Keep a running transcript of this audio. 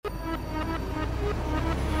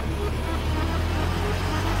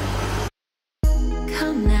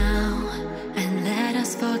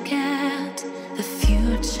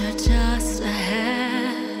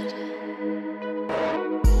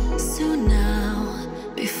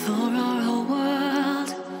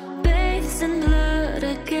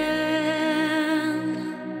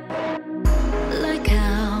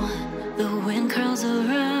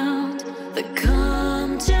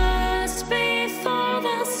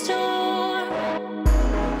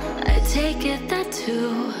Take it that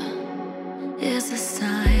two is a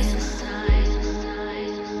sign.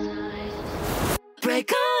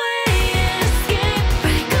 Break away and escape.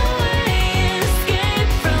 Break away and escape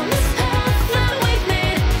from this path that we've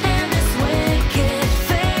made and this wicked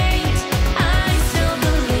fate. I still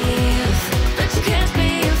believe that you can't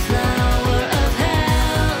be a flower of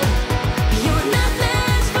hell. You're not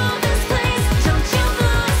meant for this place. Don't you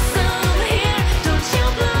blossom here? Don't you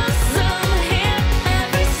blossom here?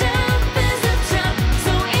 Every step is a trap,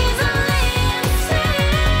 so easily ensnared.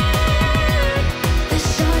 The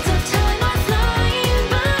shards of time are flying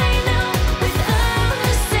by now without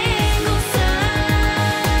a single sound.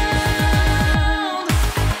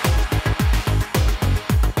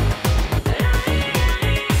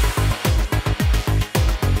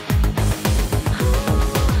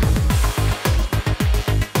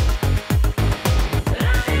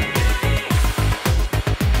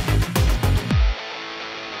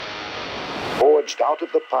 Forged out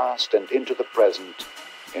of the past and into the present,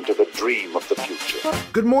 into the dream of the future.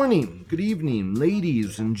 Good morning, good evening,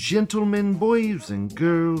 ladies and gentlemen, boys and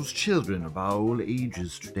girls, children of all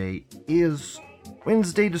ages. Today is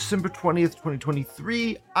Wednesday, December 20th,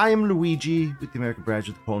 2023. I am Luigi with the American branch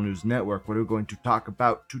of the Pole News Network. What are we going to talk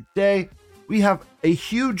about today? We have a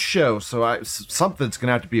huge show, so something's going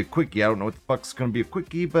to have to be a quickie. I don't know what the fuck's going to be a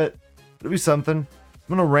quickie, but it'll be something. I'm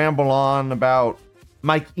going to ramble on about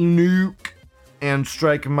Mike Enoch and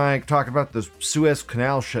Strike and Mike talking about the Suez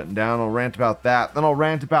Canal shutting down. I'll rant about that. Then I'll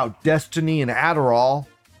rant about Destiny and Adderall.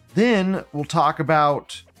 Then we'll talk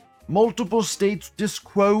about multiple states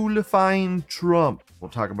disqualifying Trump. We'll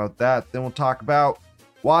talk about that. Then we'll talk about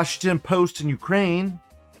Washington Post and Ukraine.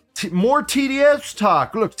 More TDS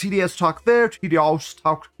talk. Look, TDS talk there. TDS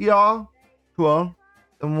talk here. Cool.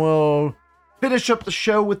 And we'll finish up the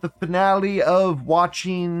show with the finale of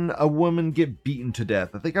watching a woman get beaten to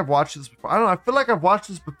death. I think I've watched this before. I don't know. I feel like I've watched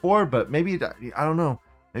this before, but maybe, I don't know.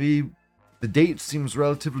 Maybe the date seems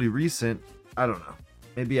relatively recent. I don't know.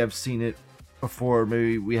 Maybe I've seen it before.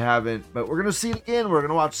 Maybe we haven't, but we're going to see it again. We're going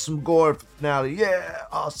to watch some gore for the finale. Yeah,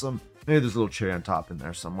 awesome. Maybe there's a little cherry on top in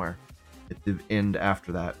there somewhere at the end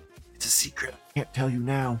after that. It's a secret. I can't tell you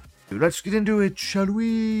now. Let's get into it, shall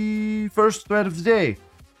we? First thread of the day.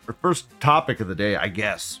 Or first topic of the day, I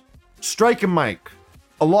guess. Strike and Mike,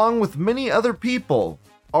 along with many other people,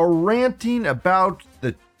 are ranting about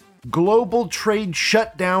the global trade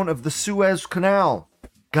shutdown of the Suez Canal.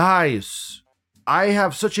 Guys, I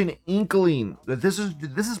have such an inkling that this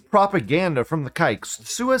is propaganda from the kikes.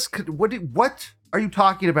 Suez, what are you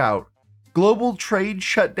talking about? Global trade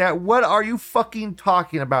shutdown? What are you fucking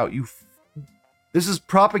talking about? This is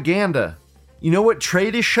propaganda. You know what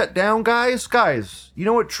trade is shut down, guys? Guys, you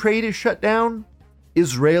know what trade is shut down?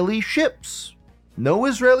 Israeli ships. No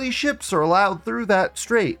Israeli ships are allowed through that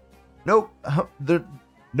strait. No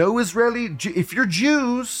Israeli, if you're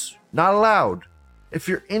Jews, not allowed. If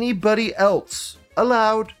you're anybody else,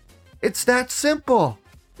 allowed. It's that simple.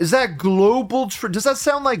 Is that global trade? Does that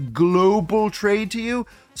sound like global trade to you?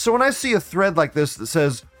 So when I see a thread like this that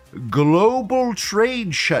says global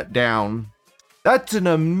trade shut down, that's an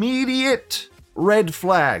immediate red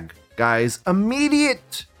flag, guys.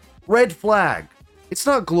 Immediate red flag. It's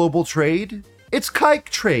not global trade. It's kike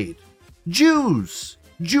trade. Jews.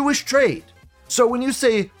 Jewish trade. So when you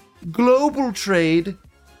say global trade,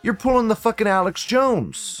 you're pulling the fucking Alex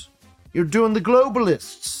Jones. You're doing the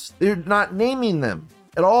globalists. They're not naming them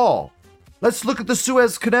at all. Let's look at the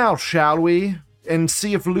Suez Canal, shall we? And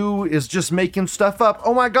see if Lou is just making stuff up.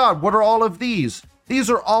 Oh my God, what are all of these? These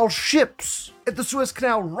are all ships at the Suez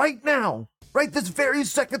Canal right now. Right this very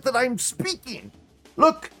second that I'm speaking.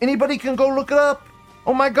 Look, anybody can go look it up.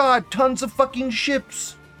 Oh my God, tons of fucking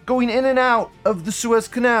ships going in and out of the Suez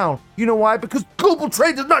Canal. You know why? Because global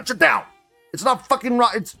trade is not shut down. It's not fucking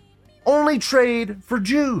right. It's only trade for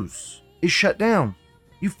Jews is shut down.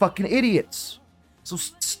 You fucking idiots. So,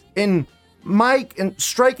 and Mike and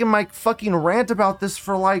Strike and Mike fucking rant about this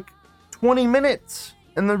for like 20 minutes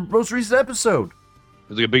in the most recent episode.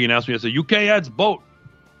 There's like a big announcement. It's a UK adds boat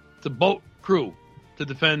to boat crew to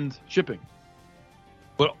defend shipping.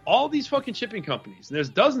 But all these fucking shipping companies, and there's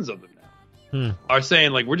dozens of them now, are saying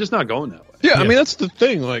like, we're just not going that way. Yeah, I mean, that's the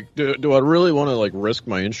thing. Like, do I really want to like risk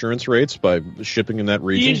my insurance rates by shipping in that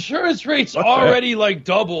region? The insurance rates already like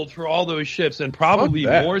doubled for all those ships, and probably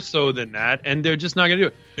more so than that. And they're just not going to do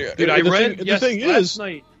it. Yeah, dude, I read the thing is,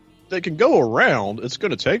 night. They can go around. It's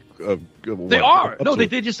going to take they are. No,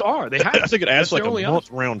 they just are. They have. I think it adds like a month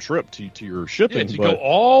round trip to your shipping. Yeah, to go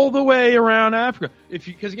all the way around Africa.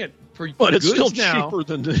 Because again, but it's still now, cheaper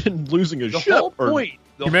than losing a the ship. Whole point,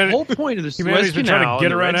 the whole point of the Suez Humanity's been Canal trying to get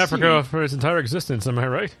and the around Red Africa Sea, for its entire existence. Am I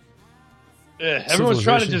right? Yeah, everyone's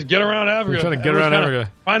trying to just get around Africa. Trying to get around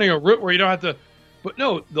Africa. Finding a route where you don't have to. But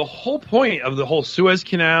no, the whole point of the whole Suez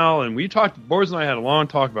Canal, and we talked. Boris and I had a long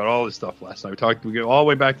talk about all this stuff last night. We go all the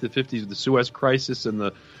way back to the 50s with the Suez Crisis and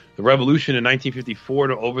the revolution in 1954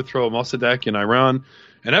 to overthrow Mossadegh in Iran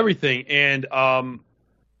and everything. And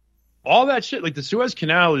all that shit, like the Suez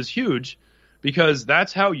Canal is huge because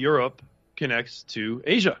that's how Europe connects to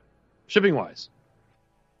Asia, shipping wise.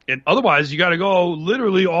 And otherwise, you got to go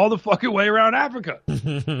literally all the fucking way around Africa.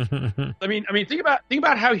 I mean, think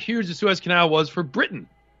about how huge the Suez Canal was for Britain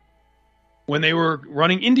when they were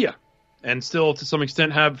running India, and still to some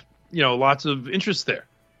extent have lots of interest there.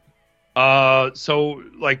 So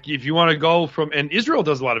like if you want to go from, and Israel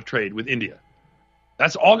does a lot of trade with India,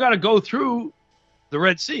 that's all got to go through the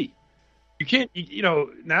Red Sea. You can't,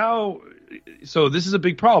 now. So this is a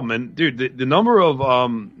big problem, and dude, the number of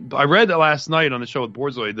I read that last night on the show with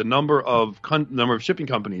Borzoi, the number of shipping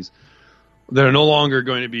companies that are no longer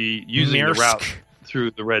going to be using the route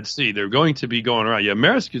through the Red Sea. They're going to be going around. Yeah,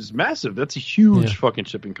 Maersk is massive. That's a huge fucking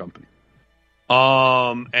shipping company.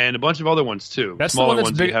 And a bunch of other ones too. That's smaller the one that's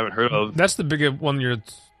ones big, you haven't heard of. That's the big one. You're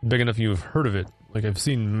big enough you've heard of it. Like I've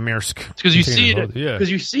seen Maersk. Because you see it. Yeah.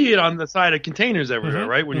 Because you see it on the side of containers everywhere,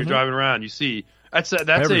 right? When you're driving around, you see. That's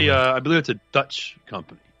Everywhere. I believe it's a Dutch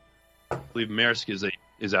company. I believe Maersk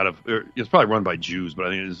is out of. It's probably run by Jews, but I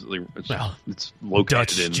think it's located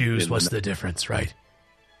Dutch in Jews. in What's the difference, right?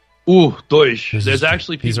 Ooh, Deutsch. This There's is-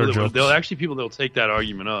 actually these people are jokes. they'll take that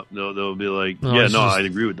argument up. They'll be like, No, yeah, it's no, just- I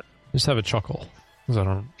agree with that. Just have a chuckle. 'Cause I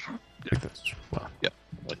don't think that's well.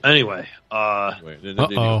 Anyway, Wait, and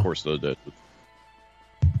of course, that.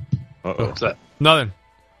 what's that? Nothing.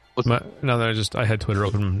 What's Now that I had Twitter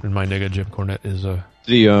open, and my nigga Jim Cornette is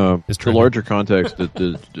The trending. larger context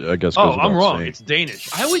that I guess. Oh, Goes I'm without wrong. saying. It's Danish.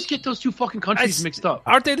 I always get those two fucking countries mixed up.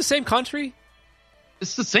 Aren't they the same country?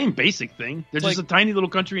 It's the same basic thing. They're just a Like- tiny little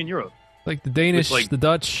country in Europe Like the Danish, With, like, the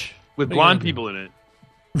Dutch, with What are you blonde gonna do? people in it.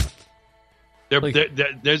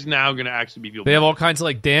 There's now going to actually be people. They have all kinds of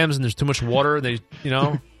like dams, and there's too much water. They,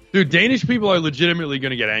 Dude, Danish people are legitimately going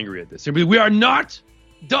to get angry at this. We are not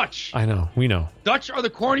Dutch. I know, we know. Dutch are the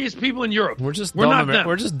corniest people in Europe. We're just We're dumb. not them.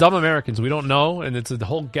 We're just dumb Americans. We don't know, and it's a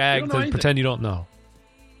whole gag We don't know to anything. pretend you don't know.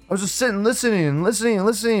 I was just sitting,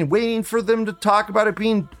 listening, waiting for them to talk about it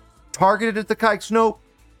being targeted at the kikes. Nope.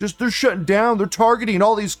 Just they're shutting down. They're targeting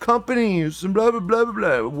all these companies and blah, blah, blah, blah,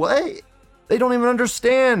 blah. What? They don't even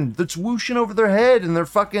understand. That's whooshing over their head, and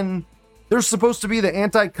they're supposed to be the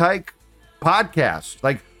anti-kike podcast.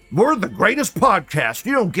 Like, we're the greatest podcast.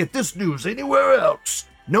 You don't get this news anywhere else.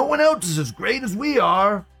 No one else is as great as we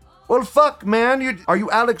are. Well, fuck, man. Are you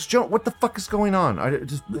Alex Jones? What the fuck is going on?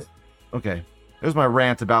 Okay. There's my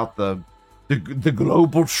rant about the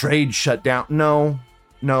global trade shutdown.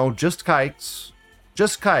 No, just kikes.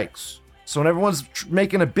 Just kikes. So when everyone's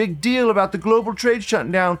making a big deal about the global trade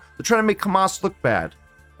shutting down, they're trying to make Hamas look bad.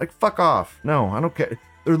 Like, fuck off. No, I don't care.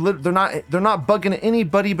 They're not bugging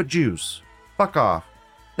anybody but Jews. Fuck off.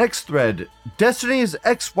 Next thread. Destiny's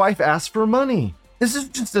ex-wife asked for money. This is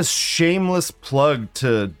just a shameless plug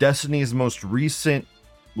to Destiny's most recent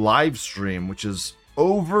live stream, which is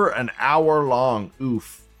over an hour long.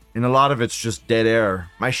 Oof. And a lot of it's just dead air.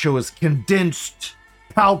 My show is condensed,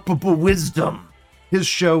 palpable wisdom. His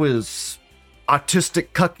show is autistic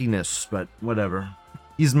cuckiness, but whatever.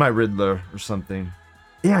 He's my Riddler or something.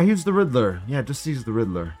 Yeah, he's the Riddler. Yeah, just he's the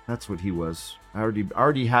Riddler. That's what he was. I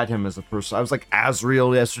already had him as a person. I was like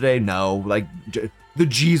Azrael yesterday. No, like the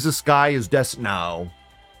Jesus guy is No.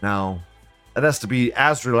 That has to be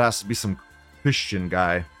Azrael. Has to be some Christian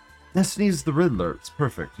guy. Destiny's the Riddler. It's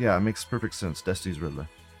perfect. Yeah, it makes perfect sense. Destiny's Riddler.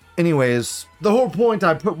 Anyways, the whole point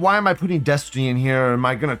why am I putting Destiny in here? Am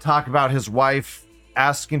I gonna talk about his wife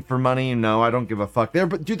asking for money? No, I don't give a fuck there.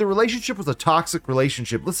 But dude, the relationship was a toxic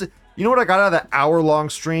relationship. Listen, you know what I got out of that hour-long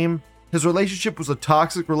stream? His relationship was a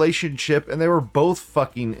toxic relationship, and they were both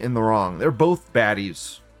fucking in the wrong. They're both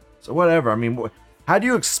baddies. So whatever. I mean, how do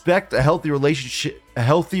you expect a healthy relationship, a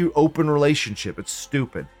healthy, open relationship? It's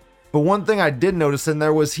stupid. But one thing I did notice in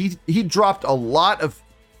there was he dropped a lot of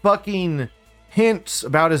fucking hints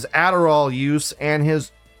about his Adderall use and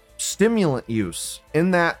his stimulant use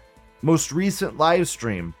in that most recent live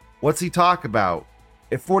stream. What's he talk about?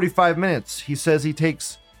 At 45 minutes, he says he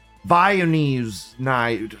takes Vyvanse.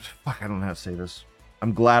 Fuck, I don't know how to say this.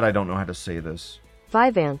 I'm glad I don't know how to say this.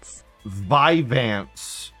 Vyvanse.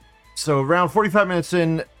 Vyvanse. So around 45 minutes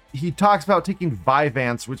in, he talks about taking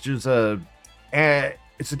Vyvanse, which is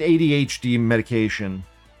it's an ADHD medication.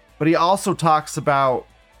 But he also talks about,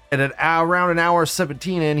 around an hour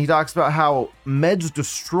 17 in, he talks about how his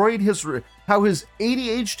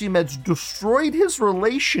ADHD meds destroyed his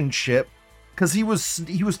relationship, because he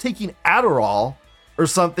was taking Adderall or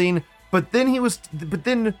something, but then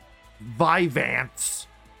Vyvanse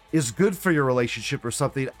is good for your relationship or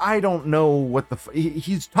something. I don't know what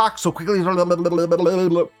he's talked so quickly.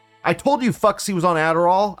 I told you fucks he was on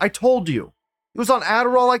Adderall. I told you. He was on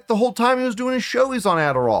Adderall like the whole time he was doing his show. He's on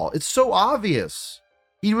Adderall. It's so obvious.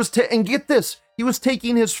 He was and get this, he was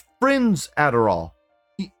taking his friend's Adderall.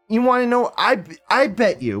 You want to know? I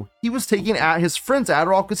bet you he was taking his friend's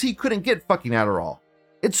Adderall because he couldn't get fucking Adderall.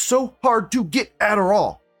 It's so hard to get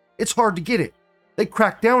Adderall. It's hard to get it. They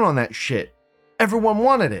cracked down on that shit. Everyone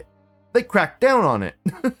wanted it. They cracked down on it.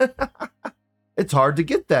 It's hard to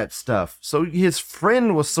get that stuff. So his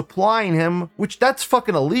friend was supplying him, which that's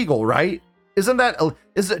fucking illegal, right? Is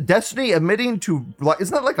it Destiny admitting to, like,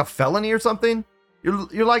 isn't that like a felony or something?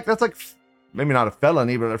 You're like, that's like, maybe not a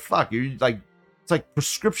felony, but fuck, you're like, it's like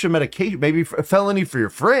prescription medication, maybe a felony for your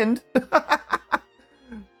friend.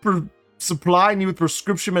 For supplying you with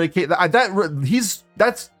prescription medication.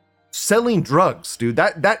 That's selling drugs, dude.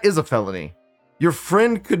 That is a felony. Your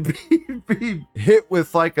friend could be hit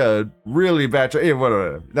with like a really bad,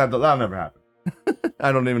 whatever. That'll never happen.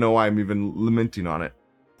 I don't even know why I'm even lamenting on it.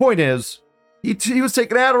 Point is, he was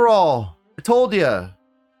taking Adderall. I told you.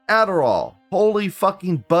 Adderall. Holy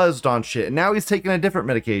fucking buzzed on shit. And now he's taking a different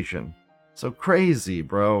medication. So crazy,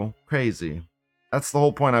 bro. Crazy. That's the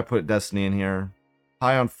whole point I put Destiny in here.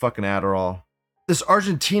 High on fucking Adderall. This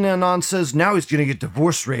Argentina Anon says now he's gonna get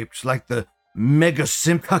divorce raped like the mega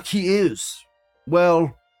simp cuck he is.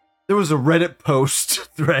 Well, there was a Reddit post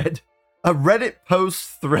thread about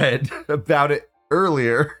it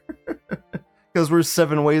earlier. Because we're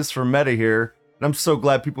 7 ways for meta here. And I'm so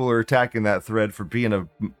glad people are attacking that thread for being a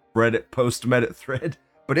Reddit post meta thread.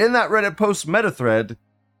 But in that Reddit post meta thread,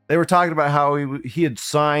 they were talking about how he had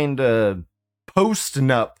signed a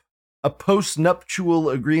post-nuptial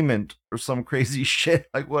agreement or some crazy shit.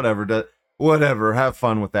 Like, whatever. Have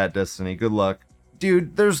fun with that, Destiny. Good luck.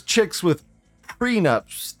 Dude, there's chicks with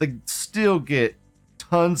prenups that still get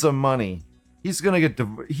tons of money.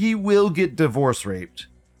 He will get divorce raped.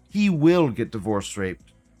 He will get divorce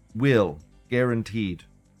raped. Will. Guaranteed.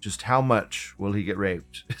 Just how much will he get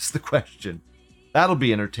raped is the question. That'll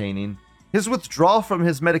be entertaining. His withdrawal from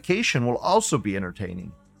his medication will also be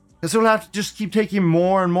entertaining. Because he'll have to just keep taking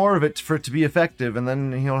more and more of it for it to be effective, and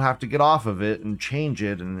then he'll have to get off of it and change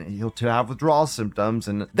it, and he'll have withdrawal symptoms,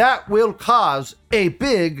 and that will cause a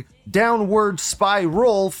big downward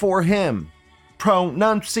spiral for him.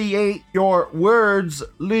 Pronunciate your words,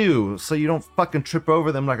 Lou, so you don't fucking trip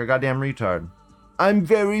over them like a goddamn retard. I'm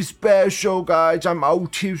very special, guys. I'm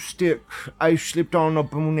autistic. I slipped on a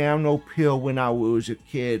banana pill when I was a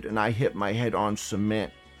kid, and I hit my head on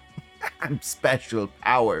cement. I'm special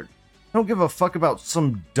powered. I don't give a fuck about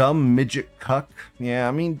some dumb midget cuck. Yeah,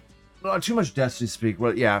 I mean, too much Destiny speak.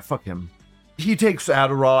 Well, yeah, fuck him. He takes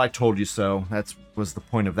Adderall. I told you so. That was the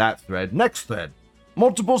point of that thread. Next thread.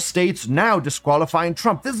 Multiple states now disqualifying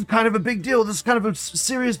Trump. This is kind of a big deal. This is kind of a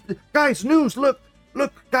serious... Guys, news, look.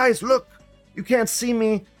 Look, guys, look. You can't see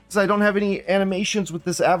me because I don't have any animations with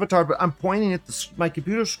this avatar, but I'm pointing at my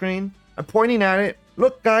computer screen. I'm pointing at it.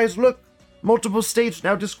 Look, guys, look. Multiple states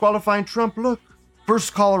now disqualifying Trump. Look.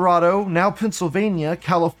 First Colorado, now Pennsylvania,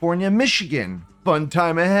 California, Michigan. Fun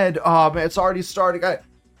time ahead. Oh, man, it's already starting.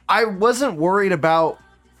 I wasn't worried about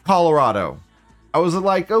Colorado. I was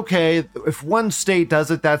like, okay, if one state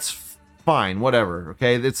does it, that's fine, whatever.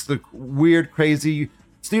 Okay, it's the weird, crazy...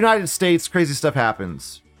 It's the United States, crazy stuff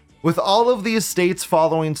happens. With all of these states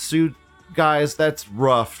following suit, guys, that's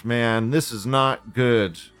rough, man. This is not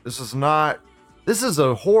good. This is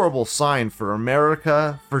a horrible sign for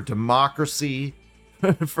America, for democracy,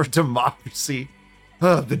 for democracy.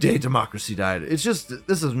 The day democracy died. It's just,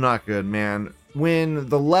 this is not good, man. When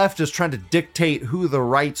the left is trying to dictate who the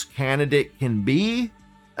right's candidate can be,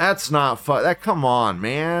 that's not fun. Come on,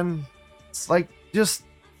 man. It's like, just,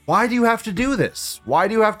 why do you have to do this? Why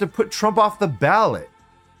do you have to put Trump off the ballot?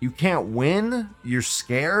 You can't win? You're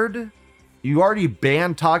scared? You already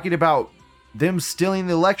banned talking about them stealing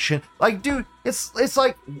the election. Like, dude, it's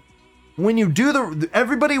like when you do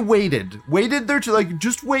everybody waited there to, like,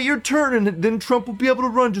 just wait your turn and then Trump will be able to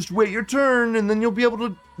run. Just wait your turn and then you'll be able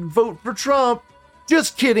to vote for Trump.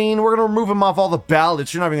 Just kidding. We're going to remove him off all the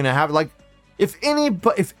ballots. You're not even going to have it. Like, if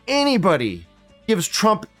anybody gives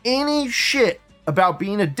Trump any shit about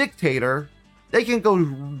being a dictator, they can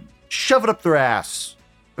go shove it up their ass.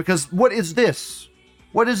 Because what is this?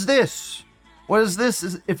 What is this? What is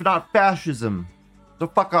this if not fascism? So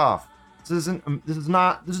fuck off. This is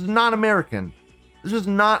not American. This is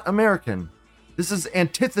not American. This is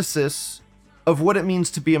antithesis of what it means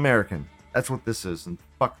to be American. That's what this is, and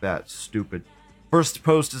fuck that, stupid. First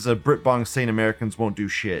post is a Britbong saying Americans won't do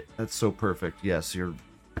shit. That's so perfect. Yes, you're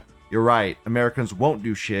right. Americans won't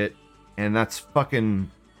do shit, and that's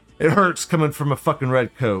fucking... It hurts coming from a fucking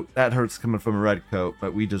red coat. That hurts coming from a red coat,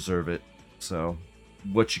 but we deserve it. So,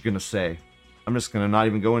 what you gonna say? I'm just gonna not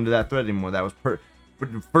even go into that thread anymore. That was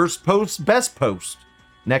first post, best post.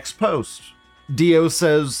 Next post. Dio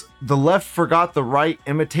says, the left forgot the right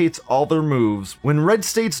imitates all their moves. When red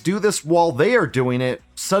states do this while they are doing it,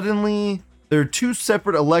 suddenly there are two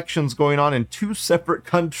separate elections going on in two separate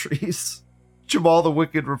countries. Jamal the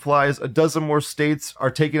Wicked replies, a dozen more states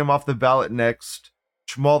are taking him off the ballot next.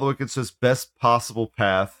 Jamal the Wicked says, best possible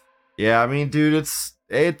path. Yeah, I mean, dude,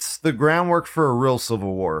 it's the groundwork for a real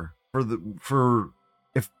civil war.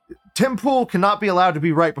 If Tim Pool cannot be allowed to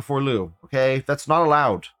be right before Lou, okay? That's not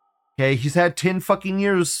allowed. Okay, he's had 10 fucking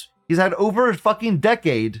years. He's had over a fucking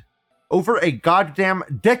decade. Over a goddamn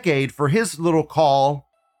decade for his little call.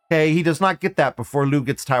 Okay, he does not get that before Lou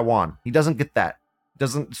gets Taiwan. He doesn't get that.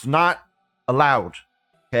 It's not allowed.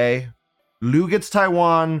 Okay? Lou gets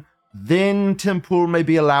Taiwan, then Tim Pool may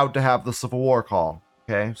be allowed to have the Civil War call.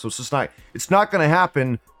 Okay? So it's not going to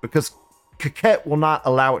happen because Coquette will not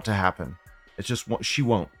allow it to happen. It's just, she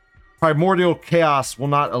won't. Primordial Chaos will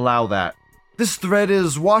not allow that. This thread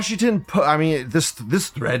is Washington. This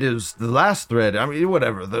thread is the last thread. I mean,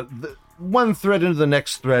 whatever. The one thread into the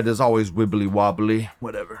next thread is always wibbly wobbly.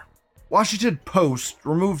 Whatever. Washington Post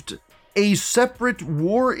removed a separate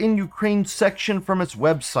war in Ukraine section from its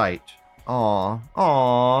website.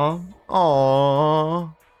 Aww.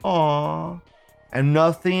 And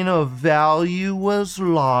nothing of value was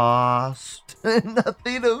lost.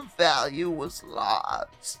 Nothing of value was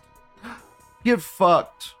lost. Get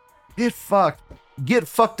fucked. Get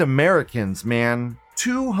fucked Americans, man.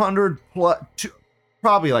 200 plus,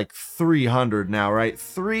 probably like 300 now, right?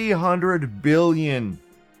 300 billion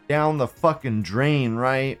down the fucking drain,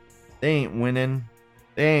 right? They ain't winning.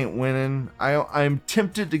 I'm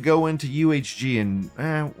tempted to go into UHG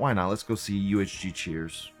and, why not? Let's go see UHG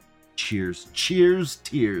cheers. Cheers,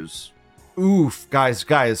 tears. Oof,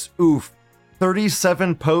 guys, oof.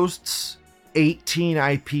 37 posts, 18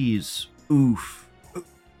 IPs. Oof.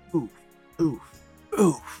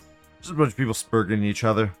 Just a bunch of people spurging each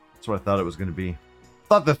other. That's what I thought it was going to be.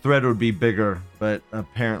 Thought the thread would be bigger, but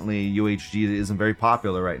apparently UHG isn't very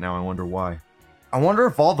popular right now. I wonder why. I wonder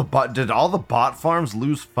if did all the bot farms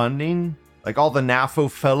lose funding? Like all the NAFO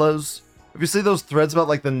fellas? If you see those threads about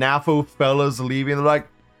like the NAFO fellas leaving, they're like,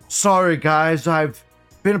 sorry guys, I've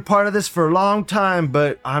been a part of this for a long time,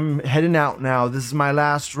 but I'm heading out now. This is my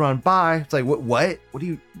last run. Bye. It's like, what? What do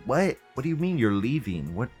you mean you're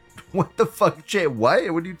leaving? What the fuck, shit? What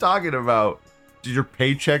are you talking about? Did your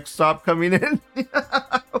paycheck stop coming in?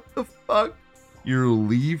 What the fuck? You're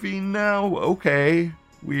leaving now? Okay.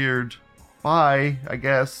 Weird. Bye, I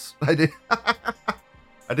guess. I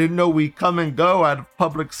didn't know we come and go out of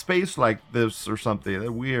public space like this or something.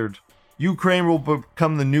 That's weird. Ukraine will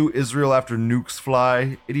become the new Israel after nukes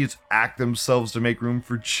fly. Idiots act themselves to make room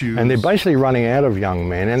for Jews. And they're basically running out of young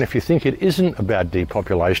men. And if you think it isn't about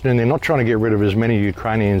depopulation, and they're not trying to get rid of as many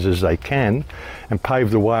Ukrainians as they can and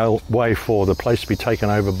pave the way for the place to be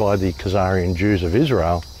taken over by the Khazarian Jews of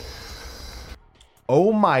Israel.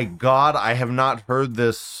 Oh my God, I have not heard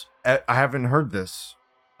this. I haven't heard this.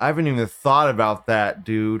 I haven't even thought about that,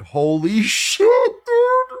 dude. Holy shit,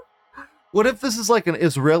 dude. What if this is like an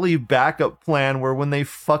Israeli backup plan where when they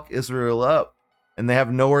fuck Israel up and they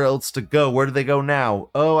have nowhere else to go, where do they go now?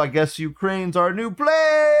 Oh, I guess Ukraine's our new place.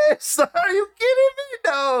 Are you kidding me?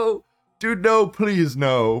 No. Dude, no, please,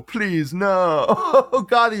 no. Please, no. Oh,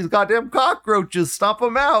 God, these goddamn cockroaches. Stop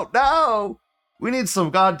them out. No. We need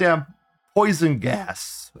some goddamn poison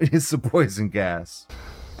gas. We need some poison gas.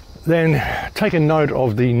 Then take a note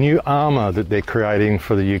of the new armor that they're creating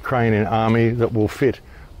for the Ukrainian army that will fit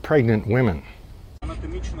pregnant women.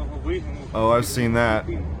 Oh, I've seen that.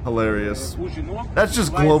 Hilarious. That's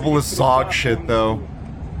just globalist Zog shit, though.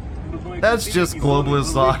 That's just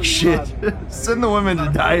globalist Zog shit. Send the women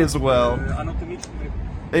to die as well.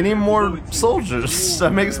 They need more soldiers.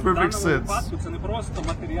 That makes perfect sense.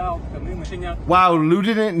 Wow, Lou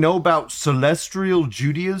didn't know about celestial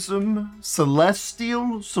Judaism?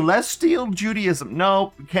 Celestial Judaism.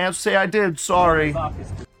 No, can't say I did. Sorry.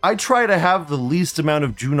 I try to have the least amount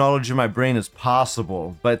of Jew knowledge in my brain as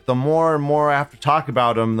possible, but the more and more I have to talk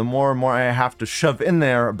about them, the more and more I have to shove in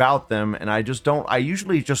there about them, and I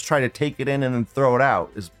usually just try to take it in and then throw it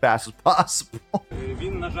out as fast as possible.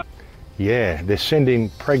 Yeah, they're sending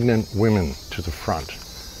pregnant women to the front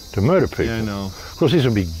to murder people. Yeah, I know. Of course, these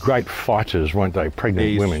will be great fighters, won't they?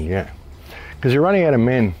 Pregnant women, yeah. because they're running out of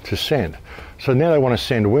men to send. So now they want to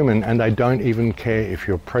send women, and they don't even care if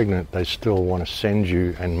you're pregnant. They still want to send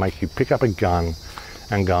you and make you pick up a gun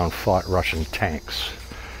and go and fight Russian tanks,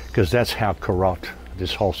 because that's how corrupt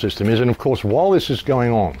this whole system is. And of course, while this is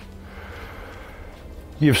going on,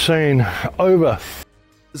 you've seen over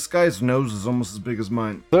This guy's nose is almost as big as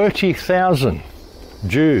mine. 30,000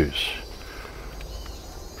 Jews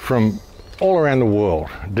from all around the world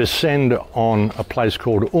descend on a place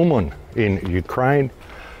called Uman in Ukraine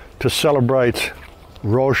to celebrate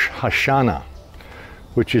Rosh Hashanah,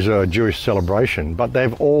 which is a Jewish celebration, but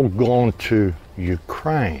they've all gone to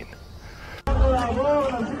Ukraine.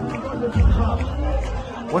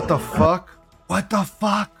 What the fuck? What the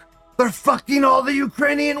fuck? They're fucking all the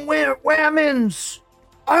Ukrainian whammons!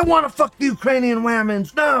 I want to fuck the Ukrainian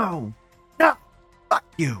whammons! No! No! Fuck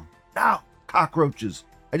you! No! Cockroaches.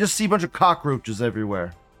 I just see a bunch of cockroaches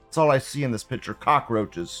everywhere. That's all I see in this picture.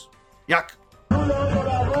 Cockroaches. Yuck.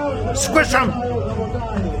 Squish them!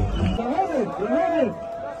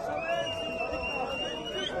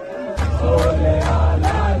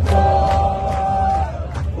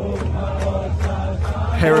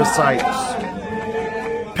 Parasites.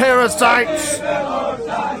 Parasites!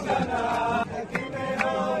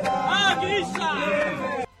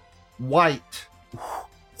 White.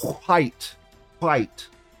 White. White.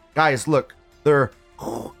 Guys, look. They're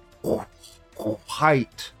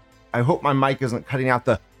white. I hope my mic isn't cutting out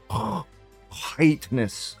the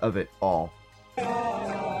whiteness of it all.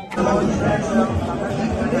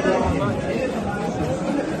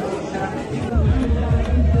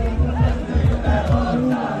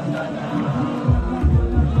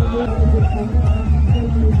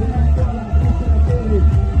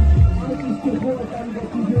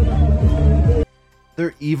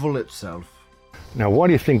 They're evil itself. Now, why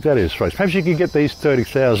do you think that is, folks? Perhaps you could get these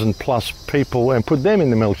 30,000 plus people and put them in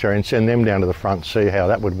the military and send them down to the front, see how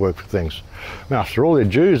that would work for things. Now, after all, they're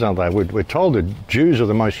Jews, aren't they? We're told that Jews are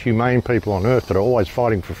the most humane people on earth that are always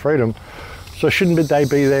fighting for freedom. So shouldn't they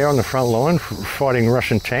be there on the front line fighting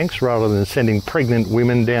Russian tanks rather than sending pregnant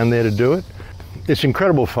women down there to do it? It's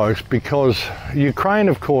incredible, folks, because Ukraine,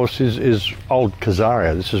 of course, is old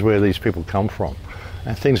Khazaria. This is where these people come from.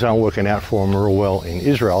 And things aren't working out for them real well in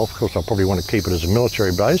Israel. Of course, they'll probably want to keep it as a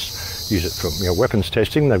military base, use it for weapons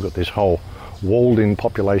testing. They've got this whole walled-in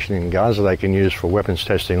population in Gaza they can use for weapons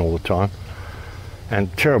testing all the time.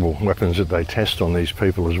 And terrible weapons that they test on these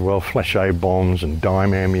people as well. Flash-A bombs and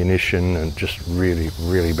dime ammunition and just really,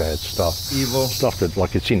 really bad stuff. Evil. Stuff that,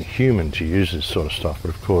 like, it's inhuman to use this sort of stuff. But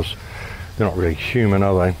of course, they're not really human,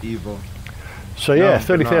 are they? Evil. So yeah,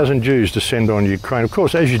 30,000 Jews descend on Ukraine. Of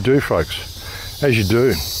course, as you do, folks. As you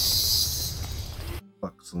do.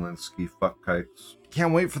 Fuck Zelensky, fuck kites.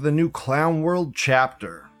 Can't wait for the new Clown World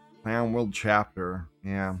chapter. Clown World chapter,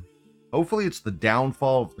 yeah. Hopefully it's the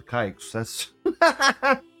downfall of the kikes. That's...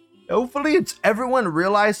 Hopefully it's everyone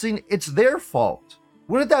realizing it's their fault.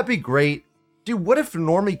 Wouldn't that be great? Dude, what if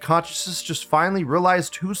normie consciousness just finally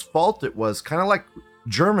realized whose fault it was? Kind of like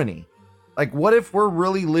Germany. Like, what if we're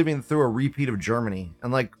really living through a repeat of Germany?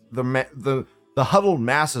 And like the huddled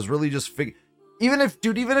masses really just figure... Even if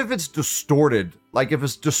it's distorted, like if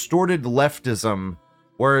it's distorted leftism,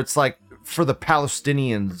 where it's like for the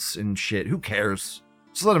Palestinians and shit, who cares?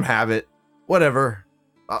 Just let them have it. Whatever.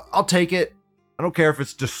 I'll take it. I don't care if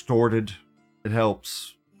it's distorted. It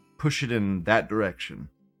helps. Push it in that direction.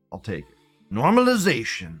 I'll take it.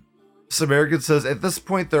 Normalization. This American says, at this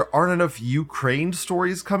point, there aren't enough Ukraine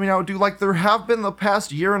stories coming out, dude. Like, there have been the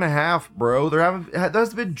past year and a half, bro.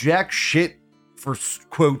 There's been jack shit for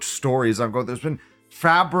quote stories, unquote. There's been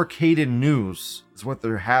fabricated news is what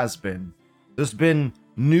there has been. There's been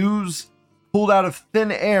news pulled out of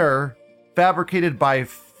thin air, fabricated by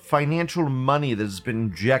financial money that has been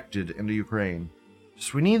injected into Ukraine.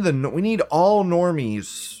 Just we need all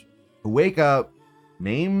normies to wake up,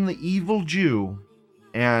 name the evil Jew,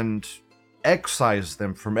 and excise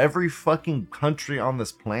them from every fucking country on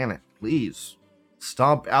this planet, please.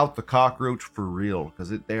 Stomp out the cockroach for real,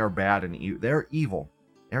 because they are bad and they're evil.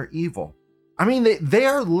 They're evil. I mean, they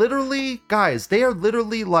are literally, guys, they are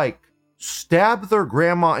literally like stab their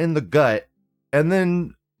grandma in the gut and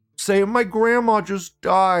then say, my grandma just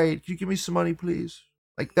died. Can you give me some money, please?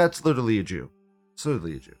 Like, that's literally a Jew. It's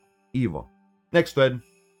literally a Jew. Evil. Next thread.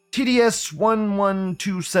 TDS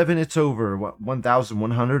 1127, it's over.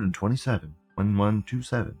 1127.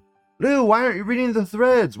 1127. Lou, why aren't you reading the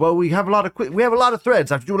threads? Well, we have a lot of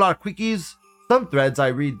threads. I have to do a lot of quickies. Some threads I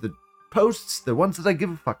read the posts, the ones that I give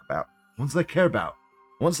a fuck about, the ones that I care about,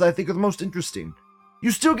 the ones that I think are the most interesting. You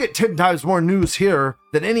still get 10 times more news here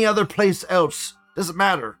than any other place else. Doesn't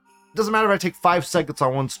matter. Doesn't matter if I take 5 seconds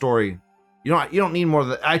on one story. You don't need more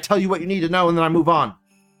than I tell you what you need to know and then I move on.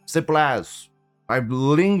 Simple as. I'm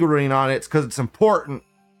lingering on it. It's because it's important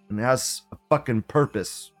and it has a fucking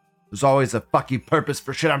purpose. There's always a fucking purpose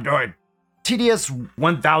for shit I'm doing. TDS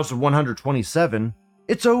 1127.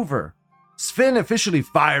 It's over. Sven officially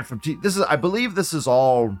fired from I believe this is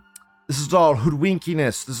all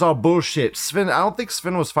hoodwinkiness. This is all bullshit. Sven, I don't think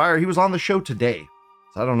Sven was fired. He was on the show today.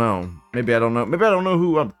 So I don't know. Maybe I don't know. Maybe I don't know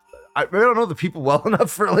who maybe I don't know the people well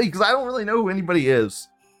enough really, because I don't really know who anybody is.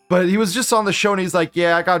 But he was just on the show and he's like,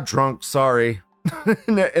 yeah, I got drunk. Sorry.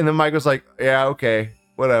 And then Mike was like, yeah, okay,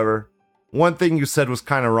 whatever. One thing you said was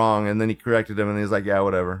kind of wrong. And then he corrected him and he's like, yeah,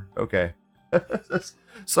 whatever. Okay.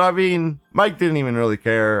 So, I mean, Mike didn't even really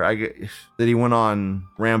care that he went on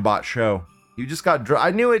Rambot's show. He just got drunk.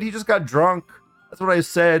 I knew it. He just got drunk. That's what I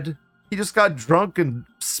said. He just got drunk and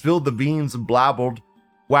spilled the beans and blabbled.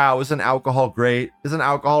 Wow, isn't alcohol great? Isn't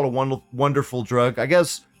alcohol a wonderful drug? I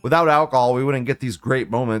guess without alcohol, we wouldn't get these great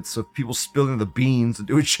moments of people spilling the beans and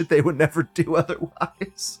doing shit they would never do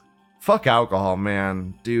otherwise. Fuck alcohol,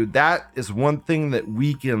 man. Dude, that is one thing that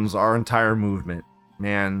weakens our entire movement,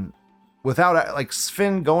 man. Without, like,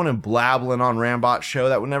 Sven going and blabbling on Rambot's show,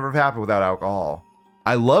 that would never have happened without alcohol.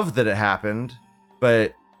 I love that it happened,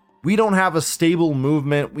 but we don't have a stable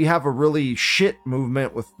movement. We have a really shit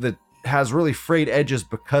movement that has really frayed edges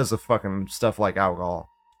because of fucking stuff like alcohol.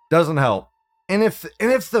 Doesn't help. And if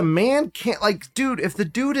the man can't, like, dude, if the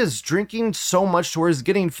dude is drinking so much to where he's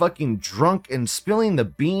getting fucking drunk and spilling the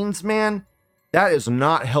beans, man, that is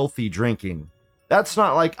not healthy drinking. That's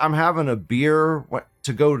not like I'm having a beer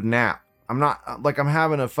to go nap. I'm not like I'm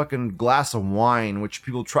having a fucking glass of wine, which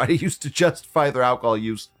people try to use to justify their alcohol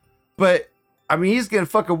use. But I mean, he's getting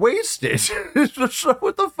fucking wasted.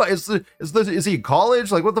 What the fuck is he in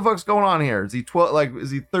college? Like, what the fuck's going on here? Is he 12? Like,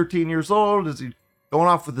 is he 13 years old? Is he going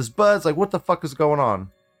off with his buds? Like, what the fuck is going on?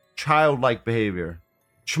 Childlike behavior.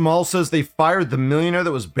 Shamal says they fired the millionaire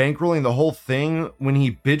that was bankrolling the whole thing when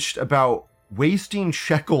he bitched about wasting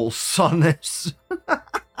shekels on this.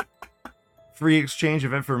 Free exchange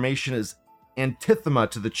of information is anathema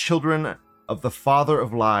to the children of the father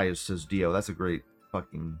of lies, says Dio. That's a great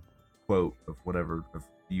fucking quote of whatever, of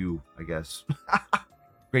you, I guess.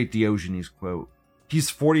 Great Diogenes quote. He's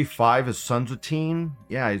 45, his son's a teen.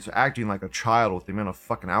 Yeah, he's acting like a child with the amount of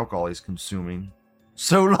fucking alcohol he's consuming.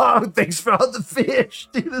 So long, thanks for all the fish.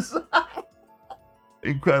 Dude, this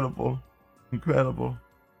incredible. Incredible.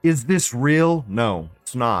 Is this real? No,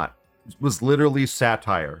 it's not. It was literally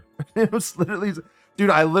satire. It was literally, dude,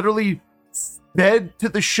 I literally said to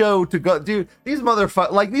the show to go, dude, these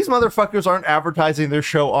motherfuckers aren't advertising their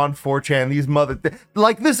show on 4chan.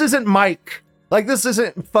 Like, this isn't Mike. Like, this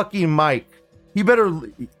isn't fucking Mike. He better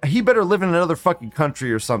live in another fucking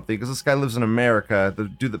country or something, because this guy lives in America, the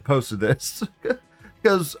dude that posted this.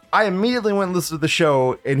 Because I immediately went and listened to the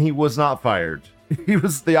show, and he was not fired. He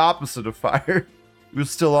was the opposite of fired. He was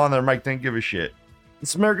still on there. Mike didn't give a shit.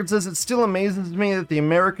 This American says, it still amazes me that the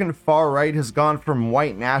American far right has gone from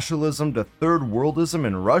white nationalism to third worldism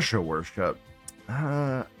and Russia worship.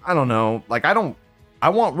 I don't know. Like, I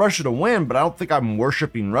want Russia to win, but I don't think I'm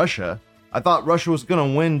worshiping Russia. I thought Russia was going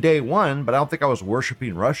to win day one, but I don't think I was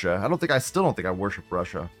worshiping Russia. I still don't think I worship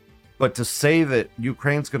Russia. But to say that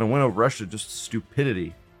Ukraine's going to win over Russia, just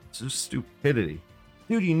stupidity. It's just stupidity.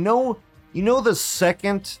 Dude, you know the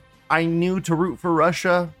second I knew to root for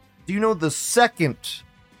Russia? Do you know the second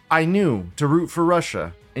I knew to root for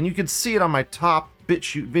Russia? And you can see it on my top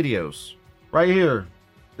BitChute videos. Right here.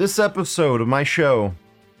 This episode of my show.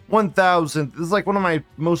 1,000. This is like one of my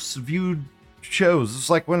most viewed shows. It's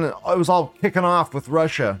like when it was all kicking off with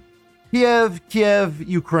Russia. Kiev,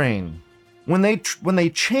 Ukraine. When they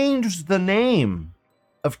changed the name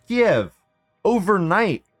of Kiev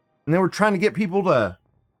overnight, and they were trying to get people to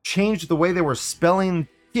change the way they were spelling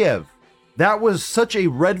Kiev. That was such a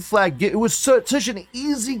red flag. It was such an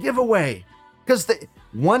easy giveaway. Because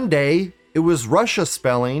one day, it was Russia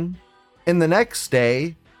spelling, and the next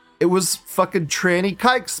day, it was fucking tranny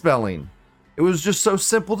kike spelling. It was just so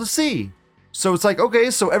simple to see. So it's like, okay,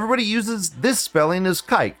 so everybody uses this spelling as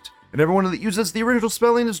kiked, and everyone that uses the original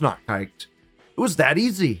spelling is not kiked. It was that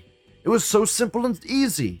easy. It was so simple and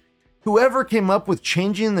easy. Whoever came up with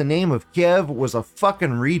changing the name of Kiev was a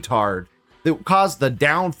fucking retard that caused the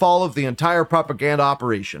downfall of the entire propaganda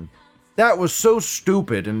operation. That was so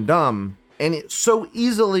stupid and dumb, and it so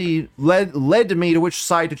easily led to me to which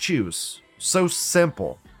side to choose. So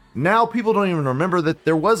simple. Now people don't even remember that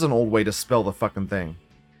there was an old way to spell the fucking thing.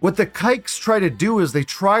 What the kikes try to do is they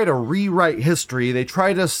try to rewrite history. They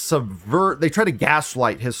try to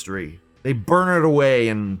gaslight history. They burn it away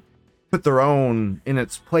and put their own in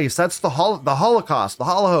its place. That's the Holocaust, the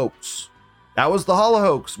Holocaust. That was the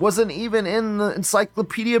Holocaust. Wasn't even in the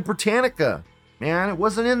Encyclopedia Britannica. Man, it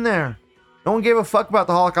wasn't in there. No one gave a fuck about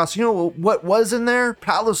the Holocaust. You know what was in there?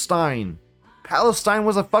 Palestine. Palestine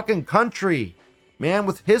was a fucking country, man,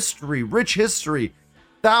 with history, rich history.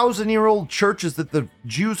 1,000-year-old churches that the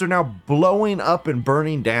Jews are now blowing up and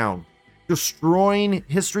burning down, destroying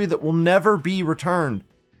history that will never be returned.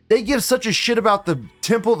 They give such a shit about the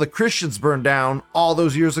temple the Christians burned down all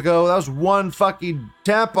those years ago. That was one fucking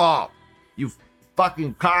temple. You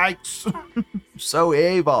fucking kikes. So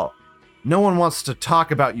evil. No one wants to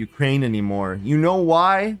talk about Ukraine anymore. You know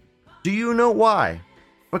why? Do you know why?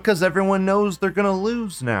 Because everyone knows they're gonna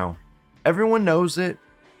lose now. Everyone knows it.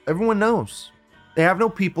 Everyone knows. They have no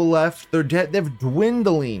people left. They're dead. They've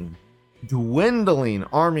dwindling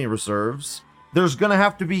army reserves. There's gonna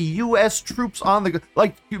have to be U.S. troops on the,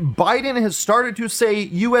 like, Biden has started to say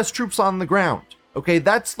U.S. troops on the ground. Okay,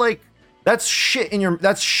 that's shit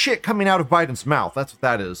coming out of Biden's mouth. That's what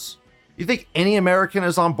that is. You think any American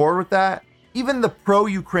is on board with that? Even the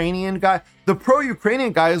pro-Ukrainian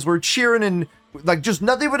guys were cheering and like just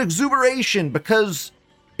nothing but exuberation because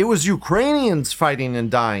it was Ukrainians fighting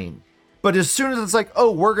and dying. But as soon as it's like,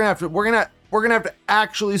 oh, we're gonna have to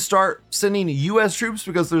actually start sending U.S. troops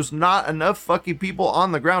because there's not enough fucking people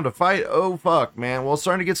on the ground to fight. Oh fuck, man. Well, it's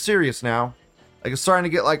starting to get serious now. Like it's starting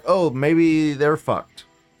to get like, oh, maybe they're fucked.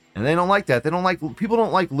 And they don't like that. People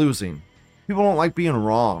don't like losing. People don't like being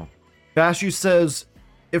wrong. Bashu says,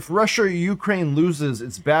 if Russia or Ukraine loses,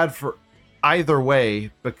 it's bad for either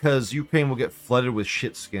way because Ukraine will get flooded with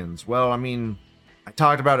shitskins. Well, I mean, I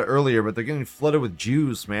talked about it earlier, but they're getting flooded with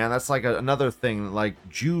Jews, man. That's like another thing. Like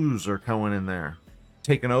Jews are coming in there,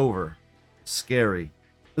 taking over. Scary.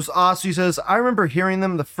 This Aussie says, I remember hearing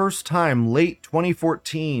them the first time late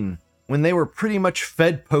 2014 when they were pretty much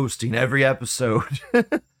Fed posting every episode.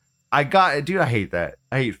 I hate that.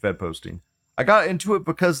 I hate Fed posting. I got into it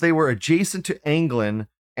because they were adjacent to Anglin,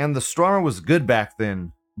 and the Stormer was good back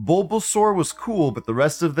then. Bulbasaur was cool, but the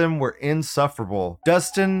rest of them were insufferable.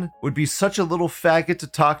 Dustin would be such a little faggot to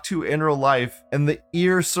talk to in real life, and the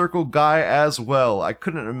ear circle guy as well. I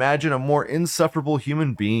couldn't imagine a more insufferable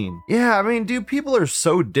human being. Yeah, I mean, dude, people are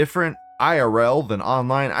so different IRL than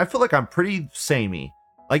online. I feel like I'm pretty samey.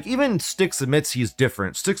 Like, even Styx admits he's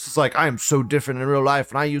different. Styx is like, I am so different in real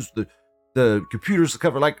life, and I use the computers to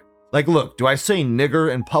cover, like, look, do I say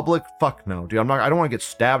nigger in public? Fuck no, dude. I don't want to get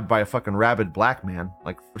stabbed by a fucking rabid black man.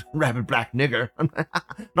 Like, rabid black nigger. I'm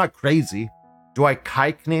not crazy. Do I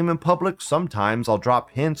kike name in public? Sometimes I'll drop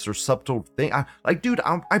hints or subtle thing. I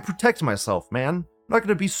protect myself, man. I'm not going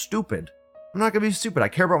to be stupid. I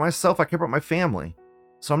care about myself. I care about my family.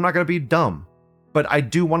 So I'm not going to be dumb. But I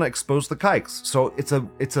do want to expose the kikes. So it's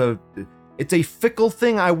a fickle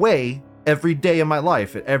thing I weigh every day of my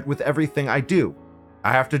life with everything I do.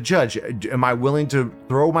 I have to judge, am I willing to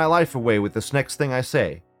throw my life away with this next thing I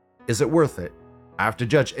say? Is it worth it? I have to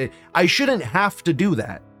judge. I shouldn't have to do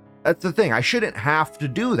that. That's the thing. I shouldn't have to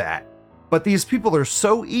do that. But these people are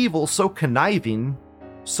so evil, so conniving,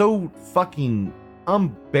 so fucking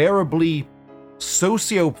unbearably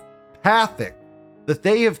sociopathic that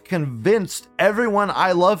they have convinced everyone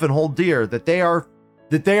I love and hold dear that they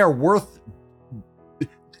are worth.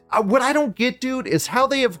 What I don't get, dude, is how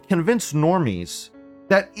they have convinced normies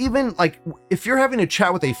that even, like, if you're having a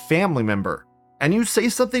chat with a family member and you say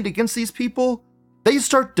something against these people, they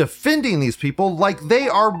start defending these people like they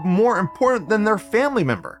are more important than their family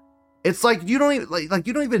member. It's like you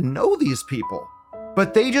don't even know these people,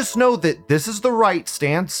 but they just know that this is the right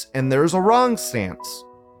stance and there's a wrong stance.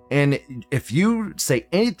 And if you say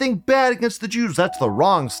anything bad against the Jews, that's the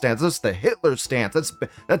wrong stance. That's the Hitler stance.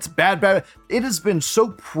 That's bad. It has been so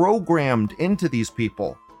programmed into these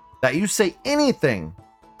people that you say anything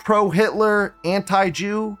pro-Hitler,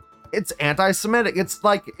 anti-Jew, it's anti-Semitic. It's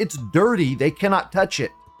like, it's dirty. They cannot touch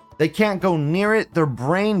it. They can't go near it. Their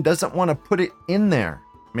brain doesn't want to put it in there,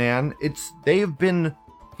 man. They've been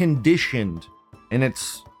conditioned, and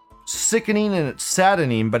it's sickening and it's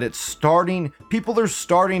saddening, but people are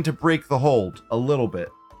starting to break the hold a little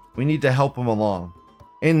bit. We need to help them along.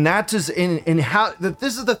 And that is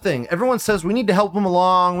this is the thing. Everyone says we need to help them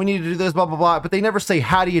along. We need to do this, blah, blah, blah. But they never say,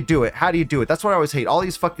 how do you do it? How do you do it? That's what I always hate. All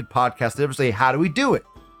these fucking podcasts, they never say, how do we do it?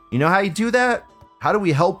 You know how you do that? How do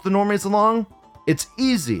we help the normies along? It's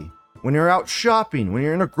easy. When you're out shopping, when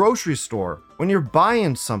you're in a grocery store, when you're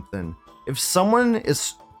buying something, if someone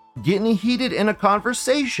is getting heated in a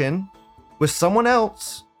conversation with someone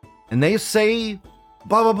else and they say,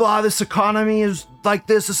 blah, blah, blah, this economy is like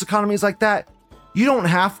this economy is like that, you don't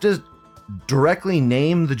have to directly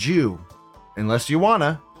name the Jew unless you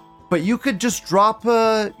wanna, but you could just drop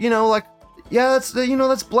Yeah,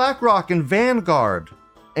 that's BlackRock and Vanguard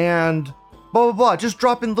and blah, blah, blah. Just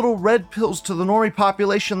dropping little red pills to the normie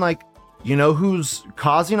population. Like, you know who's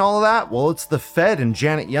causing all of that? Well, it's the Fed and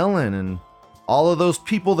Janet Yellen and all of those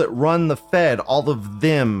people that run the Fed, all of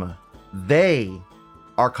them, they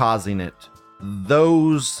are causing it.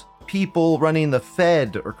 Those people running the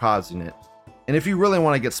Fed are causing it. And if you really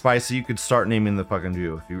want to get spicy, you could start naming the fucking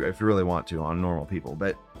Jew if you really want to on normal people.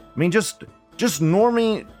 But I mean, just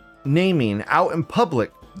normie naming out in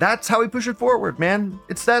public. That's how we push it forward, man.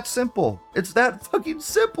 It's that simple. It's that fucking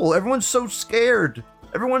simple. Everyone's so scared.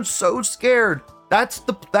 Everyone's so scared. That's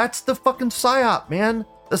the fucking psyop, man.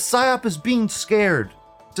 The psyop is being scared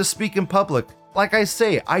to speak in public. Like I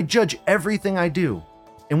say, I judge everything I do,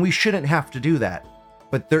 and we shouldn't have to do that.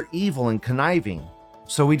 But they're evil and conniving.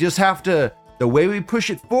 So we just have to, the way we push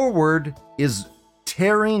it forward is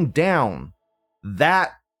tearing down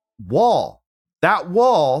that wall. That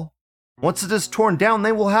wall, once it is torn down,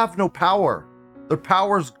 they will have no power. Their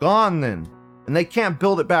power's gone then, and they can't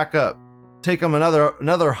build it back up. Take them another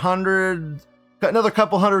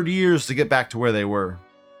couple hundred years to get back to where they were.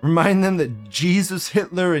 Remind them that Jesus,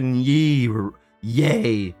 Hitler, and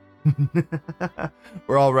yay.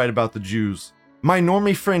 We're all right about the Jews. My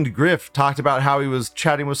normie friend Griff talked about how he was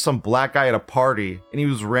chatting with some black guy at a party, and he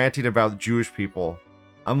was ranting about Jewish people.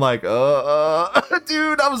 I'm like, dude,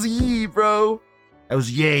 I was yee, bro. I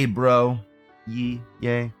was yay, bro. Yee,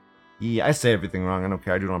 yay. Yee. I say everything wrong. I don't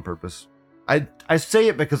care. I do it on purpose. I say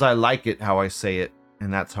it because I like it how I say it,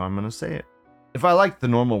 and that's how I'm gonna say it. If I like the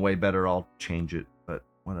normal way better, I'll change it, but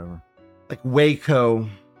whatever. Like Waco,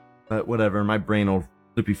 but whatever. My brain will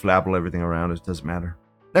flippy flabble everything around. It doesn't matter.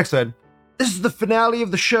 Next thread. This is the finale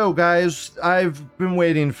of the show, guys. I've been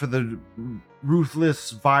waiting for the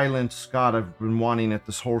ruthless violence. God, I've been wanting it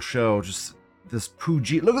this whole show. Just this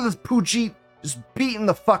Poojit. Look at this Poojit just beating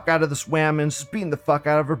the fuck out of this Whammons. Just beating the fuck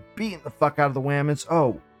out of her. Beating the fuck out of the Whammons.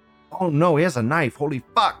 Oh no, he has a knife. Holy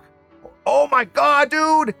fuck. Oh my god,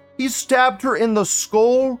 dude. He stabbed her in the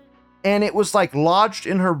skull, and it was like lodged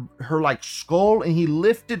in her like skull, and he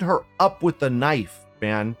lifted her up with the knife,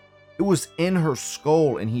 man. It was in her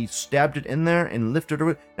skull, and he stabbed it in there and lifted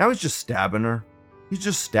her. Now he's just stabbing her. He's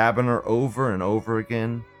just stabbing her over and over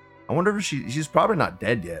again. I wonder if she's probably not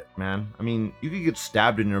dead yet, man. I mean, you could get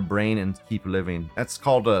stabbed in your brain and keep living. That's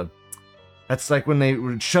called that's like when they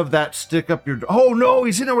would shove that stick up your... Oh no,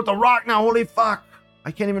 he's in there with the rock now. Holy fuck.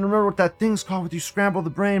 I can't even remember what that thing's called with you scramble the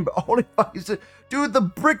brain, but holy fuck. Dude, the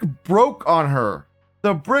brick broke on her.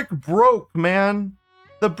 The brick broke, man.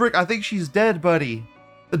 The brick, I think she's dead, buddy.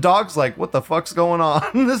 The dog's like, what the fuck's going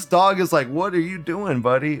on? This dog is like, what are you doing,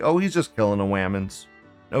 buddy? Oh, he's just killing the Whammons.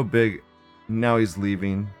 No big. Now he's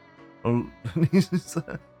leaving. Oh,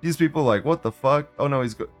 these people are like, what the fuck? Oh no,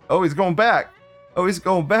 he's going back. Oh, he's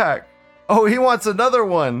going back. Oh, he wants another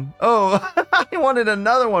one. Oh, he wanted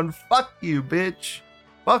another one. Fuck you, bitch.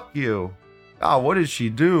 Fuck you. God, what did she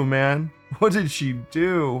do, man? What did she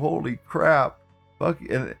do? Holy crap. Fuck.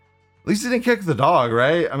 And at least he didn't kick the dog,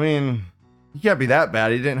 right? I mean, he can't be that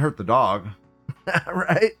bad. He didn't hurt the dog.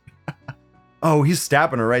 Right? Oh, he's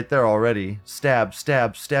stabbing her right there already. Stab,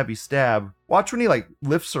 stab, stabby, stab. Watch when he like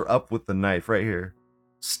lifts her up with the knife right here.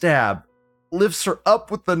 Stab. Lifts her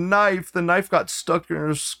up with the knife. The knife got stuck in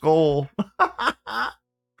her skull.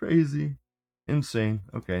 Crazy. Insane.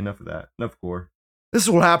 Okay, enough of that. Enough gore. This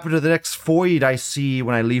will happen to the next void I see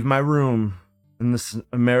when I leave my room. And this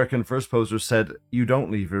American First poster said, you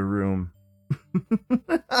don't leave your room.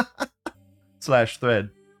 /thread.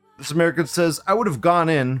 This American says, I would have gone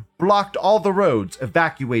in, blocked all the roads,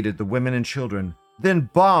 evacuated the women and children, then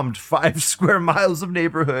bombed 5 square miles of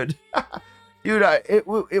neighborhood. Dude, it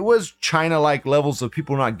was China-like levels of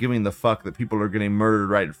people not giving the fuck that people are getting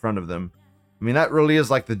murdered right in front of them. I mean, that really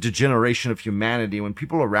is like the degeneration of humanity when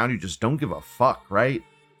people around you just don't give a fuck, right?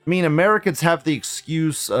 I mean, Americans have the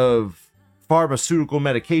excuse of pharmaceutical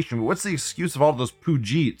medication, but what's the excuse of all those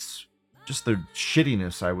Poojits? Just their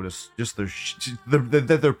shittiness, I would have. Just their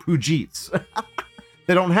Poojits.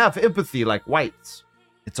 They don't have empathy like whites.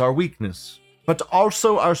 It's our weakness, but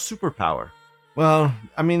also our superpower. Well,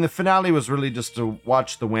 I mean, the finale was really just to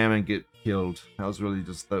watch the Whammon get killed. That was really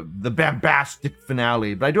just the bombastic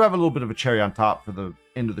finale. But I do have a little bit of a cherry on top for the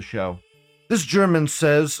end of the show. This German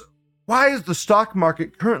says, why is the stock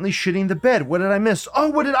market currently shitting the bed? What did I miss? Oh,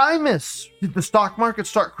 what did I miss? Did the stock market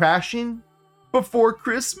start crashing before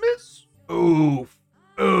Christmas? Oof.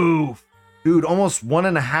 Oof. Dude, almost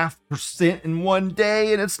 1.5% in one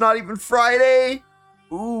day, and it's not even Friday.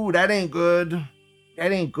 Ooh, that ain't good.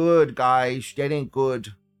 That ain't good, guys. That ain't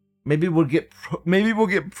good. Maybe we'll get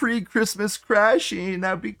pre-Christmas crashing.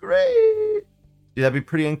 That'd be great. Dude, that'd be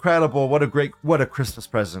pretty incredible. What a Christmas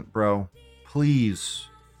present, bro. Please.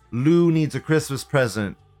 Lou needs a Christmas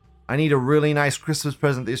present. I need a really nice Christmas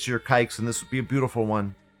present this year, Kikes, and this would be a beautiful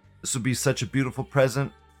one. This would be such a beautiful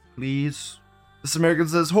present. Please. This American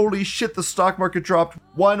says, holy shit, the stock market dropped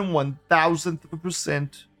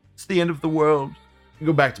 1/1000%. It's the end of the world.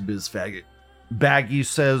 Go back to biz, faggot. Baggy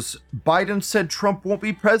says, Biden said Trump won't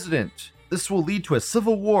be president. This will lead to a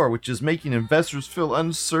civil war, which is making investors feel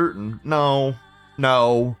uncertain. No,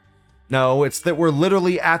 it's that we're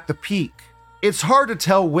literally at the peak. It's hard to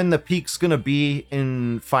tell when the peak's going to be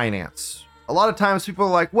in finance. A lot of times people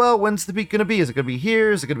are like, well, when's the peak going to be? Is it going to be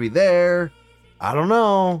here? Is it going to be there? I don't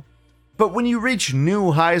know. But when you reach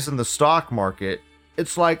new highs in the stock market,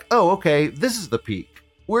 it's like, oh, okay, this is the peak.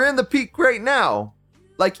 We're in the peak right now.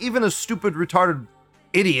 Like, even a stupid, retarded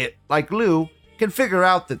idiot like Lou can figure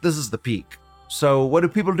out that this is the peak. So what do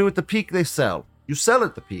people do at the peak? They sell. You sell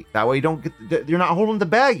at the peak. That way you don't get, you're not holding the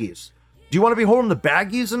baggies. Do you want to be holding the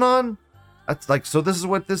baggies, Anon? That's like, so this is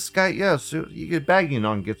what this guy, yeah, so you get baggy,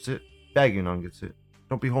 Anon gets it. Baggy, Anon gets it.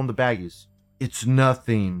 Don't be holding the baggies. It's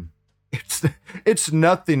nothing. It's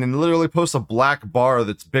nothing, and literally posts a black bar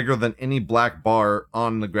that's bigger than any black bar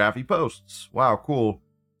on the graph he posts. Wow, cool.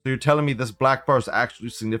 So you're telling me this black bar is actually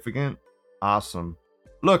significant? Awesome.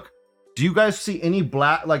 Look, do you guys see any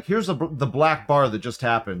black, like here's the black bar that just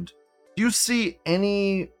happened. Do you see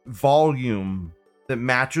any volume that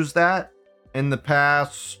matches that in the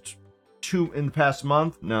past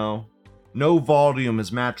month? No. No volume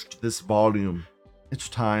has matched this volume. It's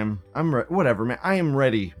time. Whatever, man. I am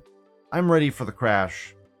ready. I'm ready for the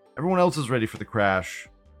crash. Everyone else is ready for the crash.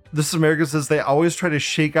 This America says they always try to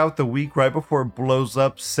shake out the weak right before it blows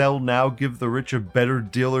up. Sell now, give the rich a better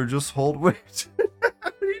deal, or just hold wait.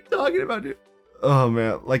 What are you talking about, dude? Oh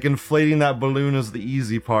man, like inflating that balloon is the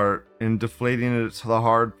easy part, and deflating it is the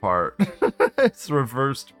hard part. It's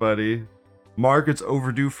reversed, buddy. Market's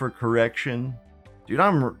overdue for correction.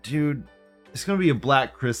 Dude, it's gonna be a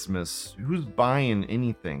Black Christmas. Who's buying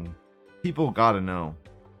anything? People gotta know.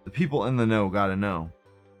 The people in the know gotta know.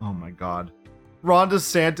 Oh my god. Ron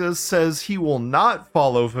DeSantis says he will not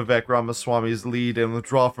follow Vivek Ramaswamy's lead and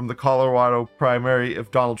withdraw from the Colorado primary if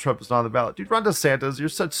Donald Trump is not on the ballot. Dude, Ron DeSantis, you're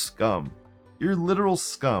such scum. You're literal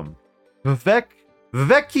scum.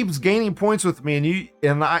 Vivek keeps gaining points with me,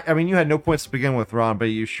 and I mean, you had no points to begin with, Ron, but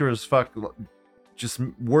you sure as fuck just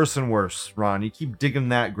worse and worse, Ron. You keep digging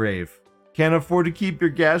that grave. Can't afford to keep your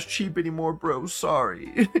gas cheap anymore, bro.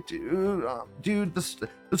 Sorry. Dude,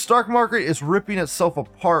 the stock market is ripping itself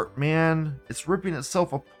apart, man. It's ripping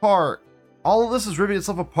itself apart. All of this is ripping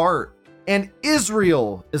itself apart. And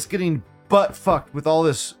Israel is getting butt fucked with all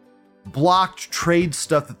this blocked trade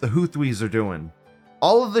stuff that the Houthis are doing.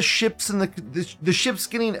 All of the ships and the ships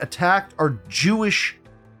getting attacked are Jewish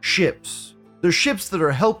ships. They're ships that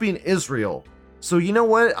are helping Israel. So you know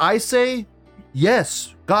what I say?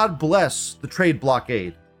 Yes, God bless the trade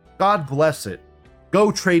blockade. God bless it. Go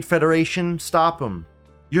Trade Federation, stop them.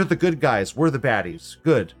 You're the good guys, we're the baddies.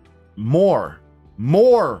 Good. More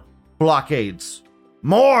blockades.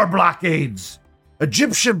 More blockades.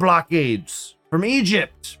 Egyptian blockades from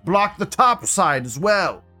Egypt. Block the top side as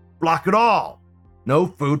well. Block it all. No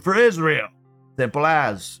food for Israel. Simple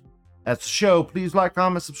as. That's the show. Please like,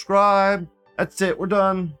 comment, subscribe. That's it. We're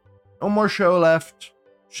done. No more show left.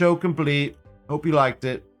 Show complete. Hope you liked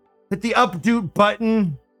it. Hit the updo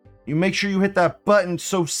button. You make sure you hit that button. It's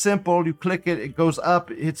so simple. You click it, it goes up,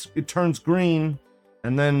 it turns green,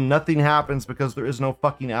 and then nothing happens because there is no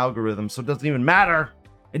fucking algorithm. So it doesn't even matter.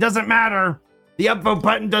 It doesn't matter. The upvote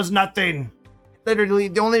button does nothing. Literally,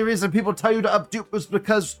 the only reason people tell you to updo was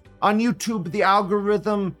because on YouTube, the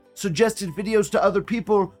algorithm suggested videos to other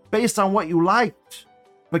people based on what you liked.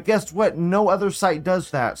 But guess what? No other site does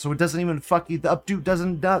that. So it doesn't even the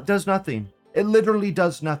updo does nothing. It literally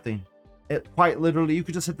does nothing. It quite literally, you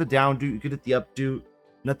could just hit the down do, you could hit the up do.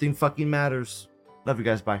 Nothing fucking matters. Love you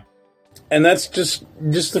guys. Bye. And that's just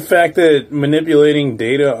the fact that manipulating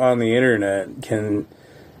data on the internet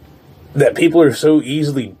that people are so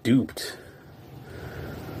easily duped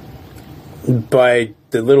by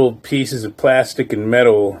the little pieces of plastic and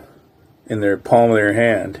metal in their palm of their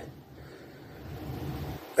hand.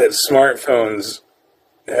 That smartphones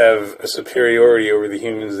have a superiority over the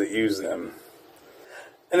humans that use them.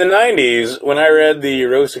 In the 90s, when I read the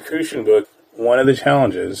Rosicrucian book, one of the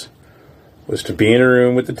challenges was to be in a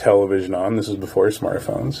room with the television on. This was before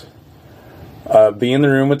smartphones. Be in the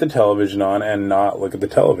room with the television on and not look at the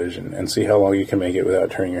television and see how long you can make it without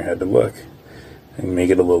turning your head to look. And you make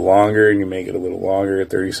it a little longer, and you make it a little longer,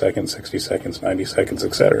 30 seconds, 60 seconds, 90 seconds,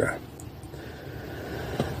 etc.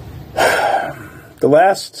 The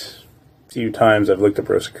last few times I've looked at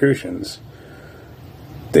Rosicrucians,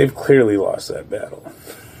 they've clearly lost that battle.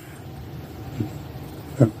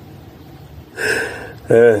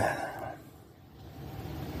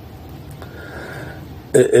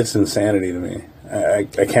 It's insanity to me. I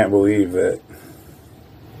can't believe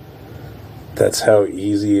that's how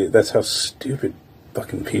stupid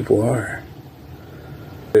fucking people are.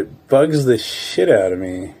 It bugs the shit out of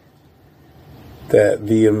me that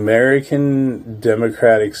the American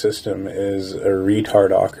democratic system is a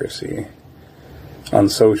retardocracy on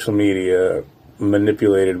social media,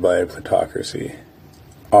 manipulated by a plutocracy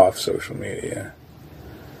off social media.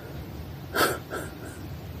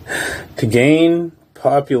 To gain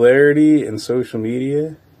popularity in social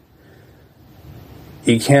media,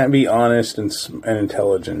 you can't be honest and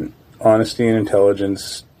intelligent. Honesty and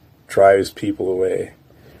intelligence drives people away.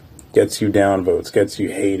 Gets you downvotes, gets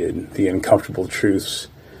you hated. The uncomfortable truths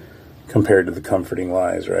compared to the comforting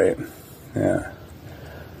lies, right? Yeah.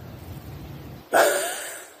 But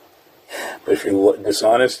if you're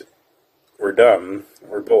dishonest or dumb,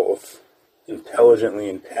 or both, intelligently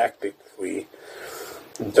and tactically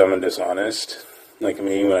dumb and dishonest, like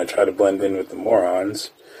me when I try to blend in with the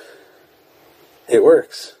morons, it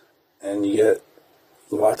works. And you get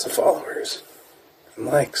lots of followers, and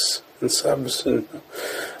likes, and subs, and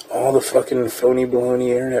all the fucking phony baloney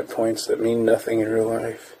internet points that mean nothing in real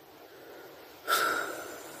life.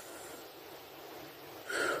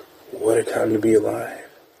 What a time to be alive.